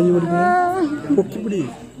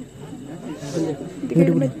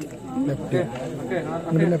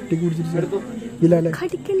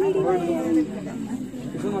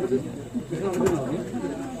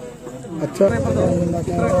 ചേട്ടാ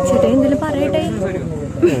എന്തെങ്കിലും പറയട്ടെ.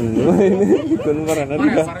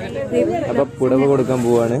 അപ്പൊ പുടവ കൊടുക്കാൻ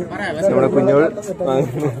പോവാണ് നമ്മുടെ കുഞ്ഞോൾ.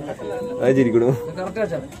 ചിരിക്കണു.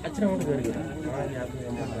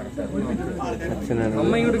 അച്ഛനാണ്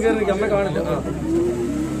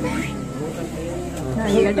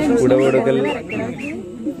പുടവ കൊടുക്കൽ.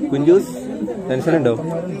 കുഞ്ചൂസ് ടെൻഷൻ ഉണ്ടോ?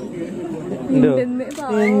 ഉണ്ടോ?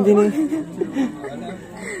 എന്തിന്?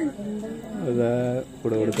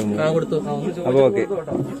 പുടവ കൊടുക്കാൻ പോകും. അപ്പൊ ഓക്കെ.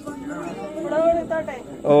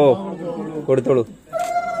 ഓ കൊടുത്തോളൂ.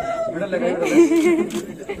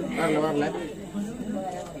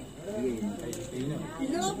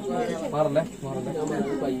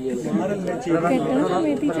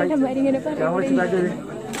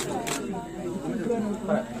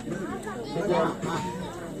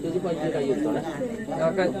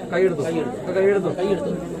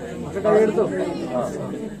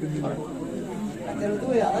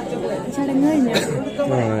 ചടങ്ങ് കഴിഞ്ഞു.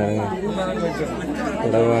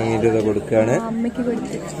 പുടവ വാങ്ങിയിട്ട് കൊടുക്കാണ്. അമ്മക്ക്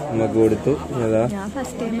കൊടുത്തു. അതാ ഞാൻ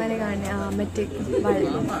ഫസ്റ്റ് ടൈം വരെ മറ്റേ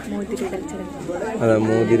മോതിരം ചടങ്ങ്. അതാ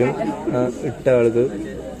മോതിരം ഇട്ട ആൾക്ക്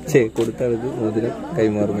കൊടുത്ത ആൾക്ക് മോതിരം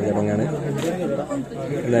കൈമാറുന്ന ചടങ്ങാണ്.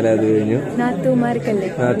 എന്നാലും അത് കഴിഞ്ഞു. നാത്തൂമാർക്കല്ലേ?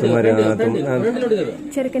 നാത്തുമാര്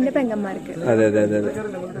ചെറുക്കന്റെ പെങ്ങന്മാർക്ക്. അതെ അതെ അതെ അതെ.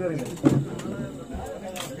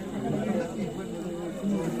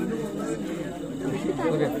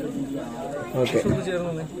 ഓക്കെ.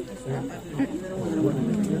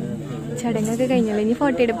 ചടങ്ങൊക്കെ കഴിഞ്ഞല്ലോ. ഇനി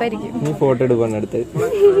ഫോട്ടോ എടുപ്പായിരിക്കും. ഇനി ഫോട്ടോ എടുപ്പാണ് അടുത്ത്.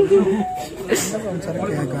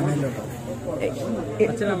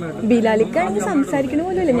 ബിലാലിക്കാണെങ്കിൽ സംസാരിക്കണ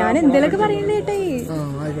പോലുമില്ല. ഞാൻ എന്തെങ്കിലുമൊക്കെ പറയണ്ടേ ചേട്ടാ.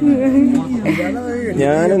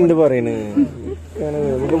 ഞാനെന്ത് പറയണ്?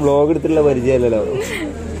 നമുക്ക് വ്ലോഗ് എടുത്തിട്ടുള്ള പരിചയമല്ലല്ലോ.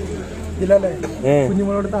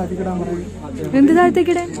 എന്ത്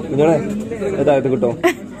താഴത്തേക്കിടെ? കുഞ്ഞോളെ താഴത്ത് കിട്ടോ?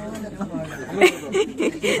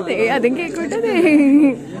 അതും കേക്കോട്ടെ.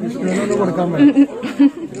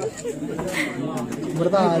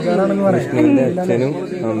 അച്ഛനും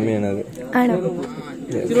അമ്മയാണത്. ആണോ?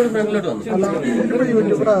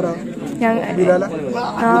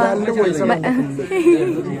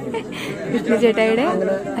 വിഷ്ണു ചേട്ടായുടെ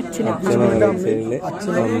അച്ഛനും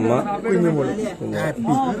അമ്മ.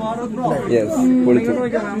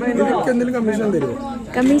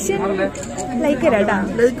 Commission like തരാട്ടാ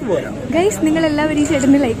guys. നിങ്ങൾ എല്ലാവരും ഈ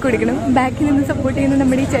ചേട്ടന് ലൈക്ക് കൊടുക്കണം. ബാക്കിൽ നിന്ന് സപ്പോർട്ട് ചെയ്യുന്ന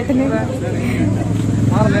നമ്മുടെ ഈ ചേട്ടന്.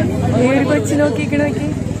 ഈ ഒരു കൊച്ചു നോക്കിക്കണ നോക്കി.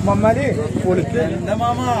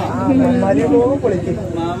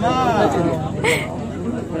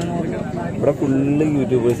 ഇവിടെ ഫുള്ള്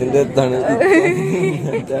യൂട്യൂബേഴ്സിന്റെ അടുത്താണ്.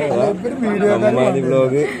 അമ്മാലി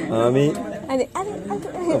വ്ലോഗ്, ആമി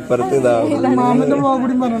അപ്പുറത്ത്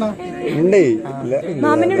ഉണ്ടേ.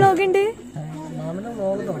 മാമന്റെ വ്ലോഗ് ഉണ്ട്.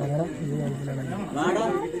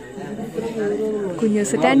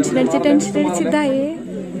 കുഞ്ഞൂസ് ടെൻഷൻ അടിച്ചിതായേ.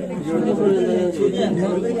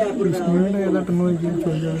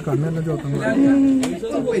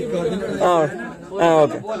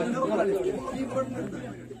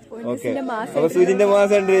 ഓക്കെ. അപ്പൊ സൂര്യന്റെ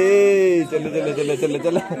മാസം ഉണ്ട്.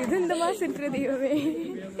 ഇതെന്താ മാസം ഇത്ര ദൈവമേ.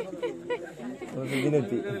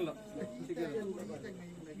 സൂര്യനെത്തി.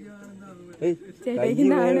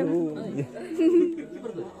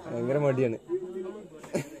 ഭയങ്കര മടിയാണ്.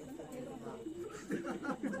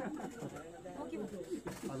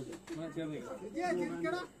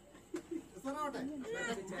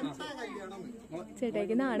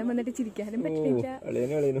 ചേട്ടായിക്ക് നാണം വന്നിട്ട് ചിരിക്കാനും പറ്റില്ല.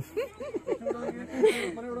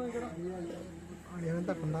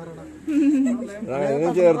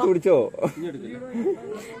 ചേർത്ത് പിടിച്ചോ?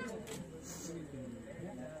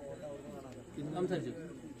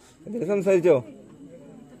 എന്തെങ്കിലും സംസാരിച്ചോ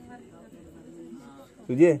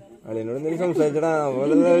സുജിയെ? അളിയനോട് എന്തെങ്കിലും സംസാരിച്ചടാ.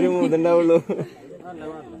 ഒരു ഇതുണ്ടാവുള്ളൂ.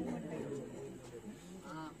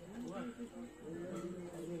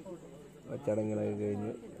 ചടങ്ങുകളൊക്കെ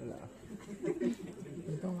കഴിഞ്ഞു.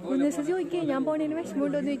 ചോദിക്കേ ഞാൻ പോണേന്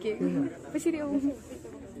വിഷമമുണ്ടോന്ന് ചോദിക്കേ. അപ്പൊ ശരിയാവും.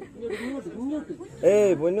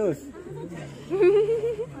 പൊന്നൂസ്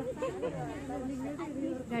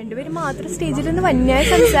രണ്ടുപേരും മാത്രം സ്റ്റേജിൽ നിന്ന് വന്യായ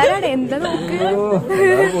സംസാരമാണ്. എന്താ നോക്ക്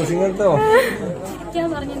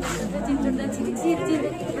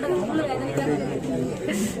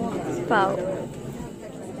പാവം.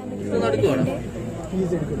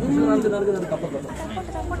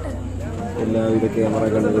 എല്ലാവിധ ക്യാമറ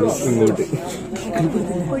കണ്ണുകളും ഇങ്ങോട്ട്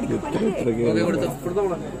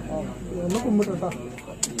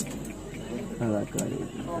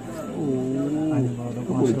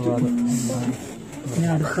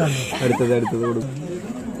അടുത്തത് കൊടുക്കും.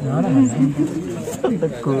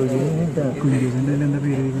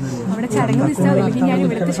 അവിടെ ചടങ്ങ് മിസ്സാവില്ലെങ്കിൽ ഞാൻ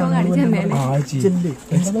ഇവിടുത്തെ ഷോ കാണിച്ചു തന്നേനെ.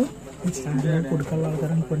 കൊടുക്കാനുള്ള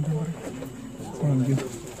ആൾക്കാരാണ്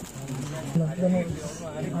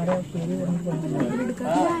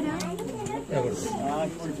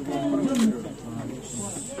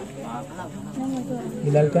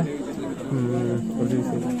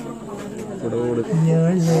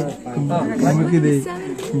നമുക്കിതേ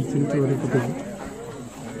ഒരു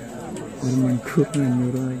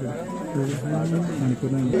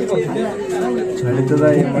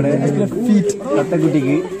അടുത്തതായി നമ്മുടെ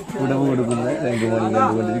അത്തക്കുട്ടിക്ക് ഉടമ കൊടുക്കുന്ന രംഗമാണ്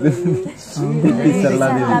കണ്ടുകൊണ്ടിരിക്കുന്നത്.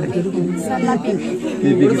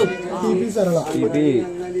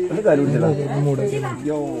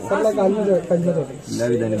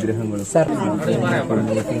 എല്ലാവിധ അനുഗ്രഹങ്ങളും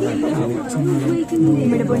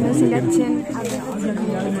നമ്മുടെ പൊന്നൂസിന്റെ അച്ഛൻ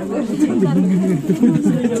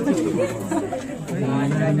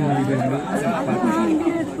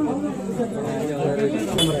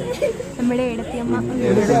നമ്മുടെ ഇടത്തിയമ്മ,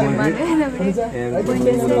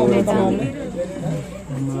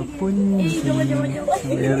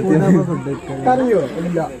 അറിയോ?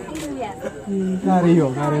 ഇല്ല അറിയോ?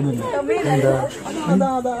 അറിയുന്നില്ല. എന്താ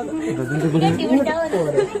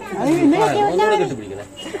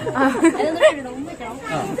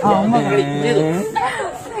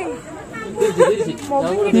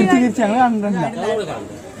തിരിച്ച് ഞങ്ങൾ കണ്ടിട്ടില്ല.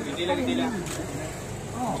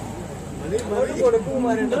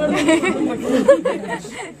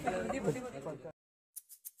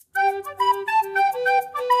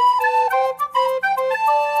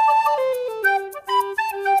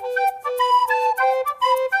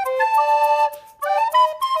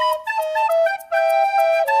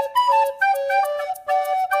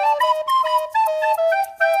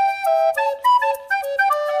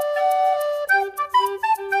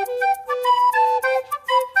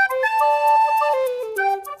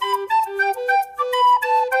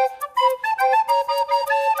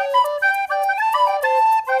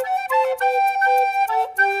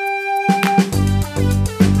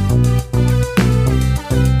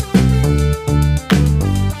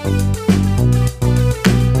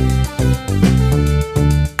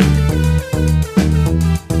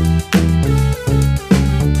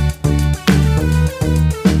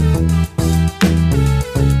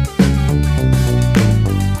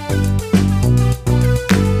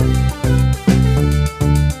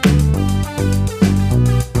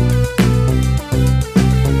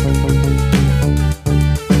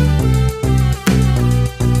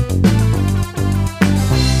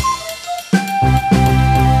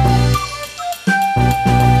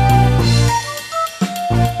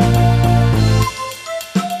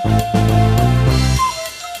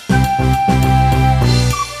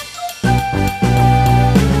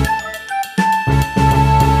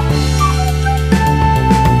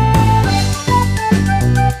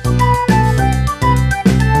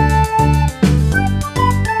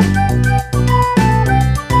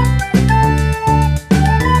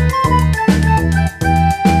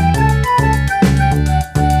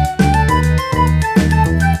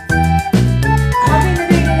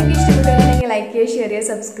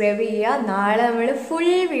 സബ്സ്ക്രൈബ് ചെയ്യുക. നാളെ നമ്മൾ ഫുൾ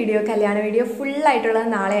വീഡിയോ, കല്യാണ വീഡിയോ ഫുള്ളായിട്ടുള്ളത്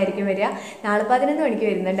നാളെ ആയിരിക്കും വരിക. നാളെ 11 മണിക്ക്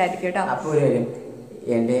വരുന്നുണ്ടായിരിക്കും കേട്ടോ. അപ്പോൾ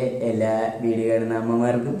എൻ്റെ എല്ലാ വീഡിയോ കാണുന്ന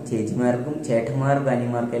അമ്മമാർക്കും ചേച്ചിമാർക്കും ചേട്ടന്മാർക്കും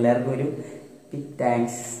അനിയന്മാർക്കും എല്ലാവർക്കും ഒരു ബിഗ്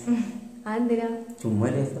താങ്ക്സ്. അതെന്തിനാ? ചുമ്മാ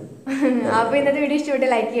രസം. അപ്പോൾ ഇന്നത്തെ വീഡിയോ ഇഷ്ടപ്പെട്ട്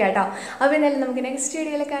ലൈക്ക് ചെയ്യാം കേട്ടോ. അപ്പോൾ എന്തായാലും നമുക്ക് നെക്സ്റ്റ്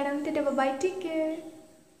വീഡിയോയിൽ കാണാം. By, take care.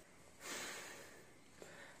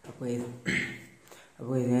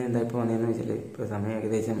 അപ്പോൾ ഇത് ഞാൻ എന്താ ഇപ്പോൾ വന്നതെന്ന് വെച്ചാൽ ഇപ്പോൾ സമയം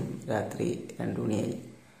ഏകദേശം രാത്രി 2 മണിയായി.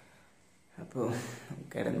 അപ്പോൾ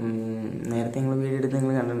നേരത്തെ നിങ്ങൾ വീഡിയോ എടുത്ത്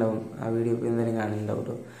നിങ്ങൾ കണ്ടിട്ടുണ്ടാവും. ആ വീഡിയോ ഇപ്പോൾ എന്തായാലും കാണുന്നുണ്ടാവും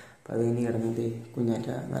കേട്ടോ. അപ്പോൾ അത് കഴിഞ്ഞ് കിടന്നിട്ട് കുഞ്ഞാറ്റ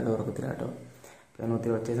നല്ല ഉറക്കത്തിലാട്ടോ. അപ്പോൾ ഞാൻ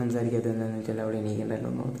ഒത്തിരി ഒച്ച സംസാരിക്കാത്തത് എന്താണെന്ന് വെച്ചാൽ അവിടെ എണീക്കണ്ടല്ലോ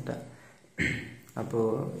എന്ന് ഓർത്തിട്ടാണ്. അപ്പോൾ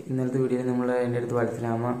ഇന്നലത്തെ വീഡിയോയിൽ നമ്മൾ എൻ്റെ അടുത്ത്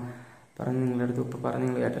വത്സലാമ്മ നിങ്ങളുടെ അടുത്ത് ഇപ്പോൾ പറഞ്ഞ്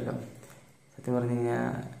നിങ്ങൾ കേട്ടല്ലോ. സത്യം പറഞ്ഞു കഴിഞ്ഞാൽ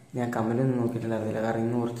ഞാൻ കമൻറ്റൊന്നും നോക്കിയിട്ടുണ്ടായിരുന്നില്ല. കാരണം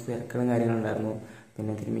ഇന്ന് കുറച്ച് തിരക്കുകളും കാര്യങ്ങളുണ്ടായിരുന്നു.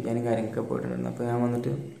 പിന്നെ തിരുമ്മിക്കാനും കാര്യങ്ങളൊക്കെ പോയിട്ടുണ്ടായിരുന്നു. അപ്പോൾ ഞാൻ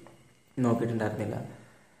വന്നിട്ട് നോക്കിയിട്ടുണ്ടായിരുന്നില്ല.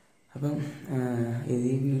 അപ്പം ഇത്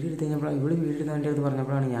ഈ വീഡിയോ എടുത്ത് കഴിഞ്ഞപ്പോഴാണ് വീഡിയോ എടുത്ത് എൻ്റെ അടുത്ത്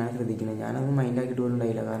പറഞ്ഞപ്പോഴാണ് ഞാൻ ശ്രദ്ധിക്കുന്നത്. ഞാനത് മൈൻഡാക്കിയിട്ട് പോലും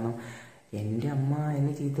ഉണ്ടായില്ല. കാരണം എൻ്റെ അമ്മ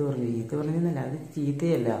എന്നെ ചീത്ത പറഞ്ഞെന്നല്ല, അത്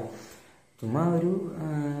ചീത്തയല്ല, ചുമ്മാ ഒരു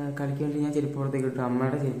കളിക്ക് വേണ്ടി ഞാൻ ചെരുപ്പ് പുറത്തേക്ക് ഇട്ടു.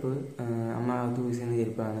 അമ്മയുടെ ചെരുപ്പ് അമ്മ അത് യൂസ് ചെയ്യുന്ന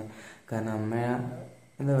ചെരുപ്പാണ്. കാരണം അമ്മ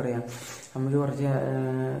എന്താ പറയുക, അമ്മയ്ക്ക് കുറച്ച്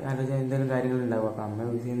എന്തെങ്കിലും കാര്യങ്ങളുണ്ടാവും. അപ്പം അമ്മ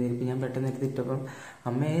യൂസ് ചെയ്യുന്ന ചെരുപ്പ് ഞാൻ പെട്ടെന്ന് എടുത്തിട്ടപ്പം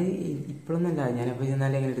അമ്മയെ ഇപ്പോഴൊന്നുമല്ല, ഞാനെപ്പോൾ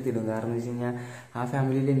ചെന്നാലും എങ്ങനെ എടുത്തിടും. കാരണം എന്ന് വെച്ച് കഴിഞ്ഞാൽ ആ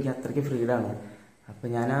ഫാമിലിയിൽ എനിക്ക് അത്രയ്ക്ക് ഫ്രീഡമാണ്. അപ്പം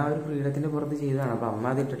ഞാൻ ആ ഒരു ഫ്രീഡത്തിൻ്റെ പുറത്ത് ചെയ്തതാണ്. അപ്പം അമ്മ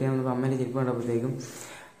അത് ഇട്ടിട്ട് ഞാൻ അമ്മേൻ്റെ ചെരുപ്പ് കണ്ടപ്പോഴത്തേക്കും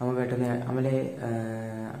അമ്മ പെട്ടെന്ന്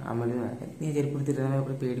അമ്മ നീ ചെരുപ്പ് എടുത്തിട്ട്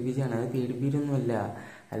നമ്മളെ പേടിപ്പിച്ചാണ്. അത് പേടിപ്പിച്ചൊന്നുമല്ല,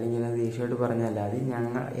 അല്ലെങ്കിൽ അത് ദേഷ്യമായിട്ട് പറഞ്ഞല്ല. അത്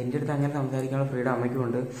എൻ്റെ അടുത്ത് അങ്ങനെ സംസാരിക്കാനുള്ള ഫ്രീഡം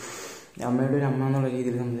അമ്മയ്ക്കുമുണ്ട്, അമ്മയുടെ ഒരു അമ്മ എന്നുള്ള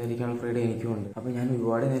രീതിയിൽ സംസാരിക്കാനുള്ള ഫ്രീഡം എനിക്കുമുണ്ട്. അപ്പം ഞാൻ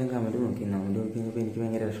ഒരുപാട് നേരം കമൻറ്റ് നോക്കിയപ്പോൾ എനിക്ക്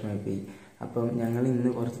ഭയങ്കര വിഷമമായിപ്പോയി. അപ്പം ഞങ്ങൾ ഇന്ന്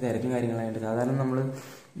കുറച്ച് തിരക്കും കാര്യങ്ങളായിട്ട്, സാധാരണ നമ്മൾ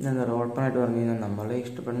എന്താ പറയുക ഓപ്പണായിട്ട് പറഞ്ഞു കഴിഞ്ഞാൽ നമ്മളെ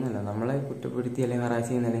ഇഷ്ടപ്പെടുന്നില്ല, നമ്മളെ കുറ്റപ്പെടുത്തി അല്ലെങ്കിൽ ഹറാസ്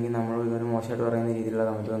ചെയ്യുന്ന അല്ലെങ്കിൽ നമ്മൾ ഒരു മോശമായിട്ട് പറയുന്ന രീതിയിലുള്ള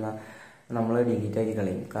കമൻറ്റ് വന്നാൽ നമ്മൾ ഡിലീറ്റാക്കി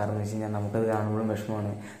കളയും. കാരണം എന്ന് വെച്ച് കഴിഞ്ഞാൽ നമുക്കത് കാണുമ്പോഴും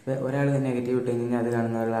വിഷമമാണ്. ഒരാൾ നെഗറ്റീവ് ഇട്ട് കഴിഞ്ഞാൽ അത്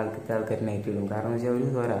കാണുന്ന ആൾക്കാർ നെഗറ്റീവ് ഇടും. കാരണം എന്ന് വെച്ചാൽ ഒരു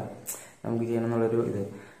തോര നമുക്ക് ചെയ്യണം എന്നുള്ളൊരു ഇത്.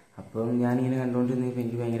 അപ്പം ഞാനിങ്ങനെ കണ്ടുകൊണ്ടിരുന്നപ്പോൾ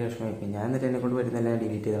എനിക്ക് ഭയങ്കര വിഷമമായിപ്പോയി. ഞാൻ എന്നിട്ട് എന്നെക്കൊണ്ട് പറ്റുന്നതെല്ലാം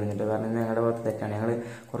ഡിലീറ്റ് ചെയ്ത് കളഞ്ഞിട്ട്. കാരണം ഞങ്ങളുടെ ഭാഗത്ത് തെറ്റാണ്, ഞങ്ങൾ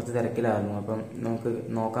കുറച്ച് തിരക്കിലായിരുന്നു. അപ്പം നമുക്ക്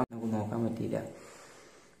നോക്കാൻ പറ്റിയില്ല.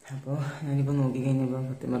 അപ്പോൾ ഞാനിപ്പോൾ നോക്കിക്കഴിഞ്ഞപ്പോൾ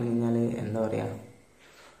സത്യം പറഞ്ഞു കഴിഞ്ഞാൽ എന്താ പറയുക,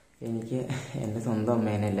 എനിക്ക് എൻ്റെ സ്വന്തം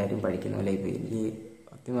അമ്മേനെ എല്ലാവരും പഠിക്കുന്ന പോലെ ഇപ്പോൾ എനിക്ക്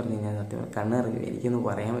സത്യം പറഞ്ഞു കഴിഞ്ഞാൽ കണ്ണിറങ്ങി എനിക്കൊന്നും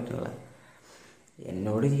പറയാൻ പറ്റില്ല.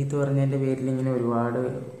 എന്നോട് ചീത്ത പറഞ്ഞതിൻ്റെ പേരിൽ ഇങ്ങനെ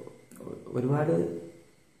ഒരുപാട്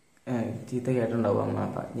ചീത്ത കേട്ടിട്ടുണ്ടാവും അമ്മ.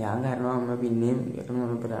 അപ്പം ഞാൻ കാരണം അമ്മ പിന്നെയും കേട്ടെന്ന്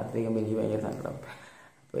പറഞ്ഞപ്പോൾ രാത്രി കഴിയുമ്പോൾ എനിക്ക് ഭയങ്കര സങ്കടം.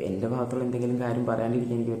 അപ്പോൾ എൻ്റെ ഭാഗത്തുള്ള എന്തെങ്കിലും കാര്യം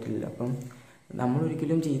പറയാണ്ടിരിക്കാൻ എനിക്ക് പറ്റില്ല. അപ്പം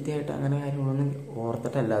നമ്മളൊരിക്കലും ചീത്തയായിട്ട് അങ്ങനെ കാര്യങ്ങളൊന്നും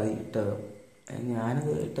ഓർത്തിട്ടല്ല അത് ഇട്ടത്,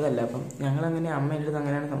 ഞാനത് ഇട്ടതല്ല. അപ്പം ഞങ്ങളങ്ങനെ അമ്മ എൻ്റെ അടുത്ത്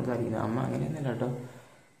അങ്ങനെയാണ് സംസാരിക്കുന്നത്. അമ്മ അങ്ങനെയൊന്നുമല്ല കേട്ടോ,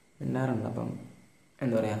 ഉണ്ടാറുണ്ട്. അപ്പം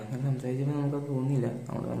എന്താ പറയുക, അങ്ങനെ സംസാരിച്ചപ്പോൾ നമുക്കത് തോന്നിയില്ല,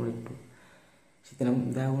 നമ്മൾ ഇട്ടു. പക്ഷെ ഇത്തരം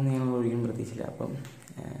ഇതാകുമെന്ന് ഞങ്ങൾ ഒരിക്കലും പ്രതീക്ഷിച്ചില്ല. അപ്പം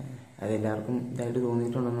അതെല്ലാവർക്കും ഇതായിട്ട്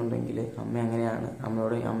തോന്നിയിട്ടുണ്ടെന്നുണ്ടെങ്കിൽ അമ്മ അങ്ങനെയാണ്,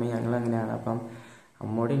 അമ്മ ഞങ്ങളങ്ങനെയാണ്. അപ്പം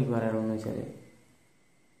അമ്മയോട് എനിക്ക് പറയാനുള്ളതെന്ന് വെച്ചാൽ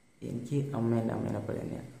എനിക്ക് അമ്മ എൻ്റെ അമ്മേനെപ്പോലെ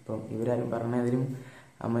തന്നെയാണ്. അപ്പം ഇവരാരും പറഞ്ഞതിലും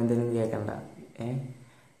അമ്മ എന്തെങ്കിലും കേൾക്കണ്ട.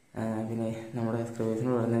 പിന്നെ നമ്മുടെ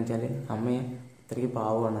സബ്സ്ക്രൈബേഴ്സിനോട് പറയുന്നത് വെച്ചാൽ അമ്മയെ അത്രയ്ക്ക്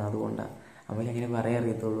പാവമാണ്, അതുകൊണ്ടാണ് അമ്മയ്ക്ക് അങ്ങനെ പറയാൻ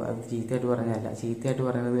അറിയത്തുള്ളൂ. അത് ചീത്തയായിട്ട് പറഞ്ഞതല്ല, ചീത്തയായിട്ട്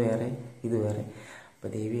പറയുന്നത് വേറെ ഇത് വേറെ. അപ്പോൾ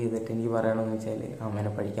ദയവ് ചെയ്തിട്ട് എനിക്ക് പറയണമെന്ന് വെച്ചാൽ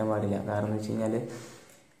അമ്മേനെ പഠിക്കാൻ പാടില്ല. കാരണം എന്ന് വെച്ച് കഴിഞ്ഞാൽ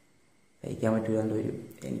സഹിക്കാൻ പറ്റുകൊണ്ട് വരും.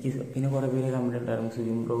 എനിക്ക് പിന്നെ കുറേ പേര് കമൻറ്റ് ഉണ്ടായിരുന്നു,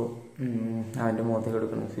 സുജിം ബ്രോ അവൻ്റെ മുഖത്തേക്ക്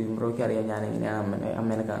എടുക്കണം. സുജിം ബ്രോയ്ക്ക് അറിയാം ഞാൻ എങ്ങനെയാണ്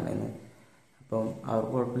അമ്മേനെ കാണുന്നതെന്ന്. അപ്പം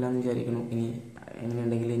അവർക്ക് കുഴപ്പമില്ലാന്ന് വിചാരിക്കുന്നു. ഇനി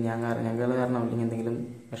എങ്ങനെയുണ്ടെങ്കിൽ ഞങ്ങൾ കാരണം അല്ലെങ്കിൽ എന്തെങ്കിലും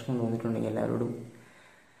വിഷമം തോന്നിയിട്ടുണ്ടെങ്കിൽ എല്ലാവരോടും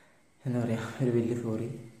എന്താ പറയുക ഒരു വലിയ സോറി.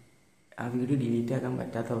 ആ വീഡിയോ ഡിലീറ്റ് ആക്കാൻ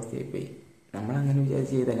പറ്റാത്ത അവസ്ഥയായിപ്പോയി. നമ്മളങ്ങനെ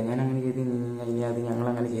വിചാരിച്ച് ചെയ്തല്ല, ഞാൻ അങ്ങനെ ചെയ്ത് കഴിഞ്ഞാൽ ഇനി അത്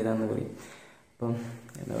ഞങ്ങളങ്ങനെ ചെയ്താന്ന് പറയും. അപ്പം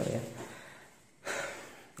എന്താ പറയുക,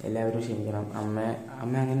 എല്ലാവരും ക്ഷമിക്കണം. അമ്മ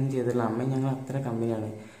അങ്ങനെയൊന്നും ചെയ്തിട്ടില്ല. അമ്മ ഞങ്ങൾ അത്ര കമ്പനിയാണ്.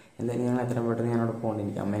 എന്തായാലും ഞങ്ങൾ എത്ര പെട്ടെന്ന് ഞാനവിടെ പോകണ്ട.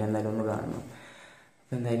 എനിക്ക് അമ്മേനെ എന്തായാലും ഒന്ന് കാണണം.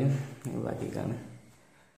 അപ്പോൾ എന്തായാലും ബാക്കി കാണാം.